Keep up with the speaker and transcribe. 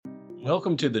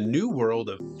Welcome to the new world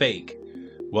of fake.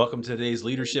 Welcome to today's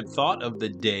leadership thought of the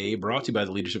day, brought to you by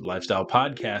the Leadership Lifestyle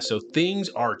Podcast. So things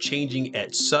are changing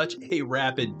at such a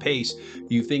rapid pace.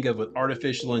 You think of with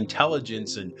artificial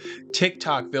intelligence and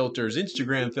TikTok filters,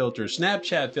 Instagram filters,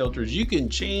 Snapchat filters, you can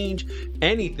change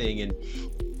anything. And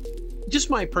just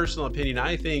my personal opinion,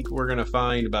 I think we're going to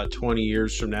find about 20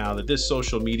 years from now that this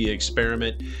social media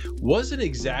experiment wasn't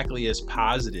exactly as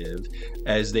positive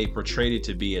as they portrayed it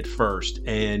to be at first.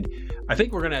 And I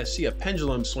think we're going to see a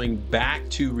pendulum swing back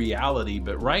to reality.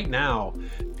 But right now,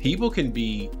 people can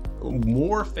be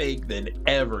more fake than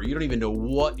ever. You don't even know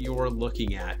what you're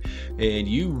looking at. And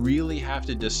you really have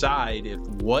to decide if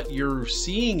what you're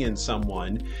seeing in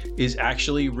someone is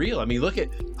actually real. I mean, look at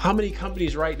how many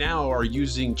companies right now are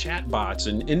using chatbots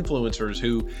and influencers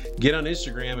who get on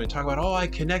Instagram and talk about, oh, I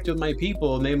connect with my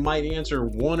people, and they might answer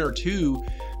one or two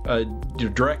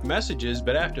direct messages,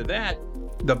 but after that,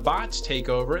 the bots take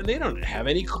over and they don't have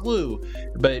any clue.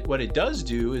 But what it does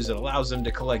do is it allows them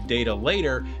to collect data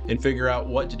later and figure out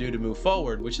what to do to move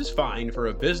forward, which is fine for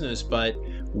a business. But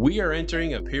we are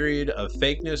entering a period of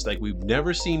fakeness like we've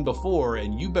never seen before,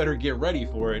 and you better get ready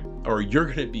for it or you're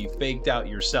going to be faked out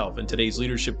yourself. And today's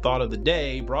leadership thought of the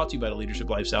day, brought to you by the Leadership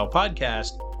Lifestyle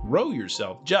Podcast: grow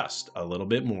yourself just a little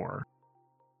bit more.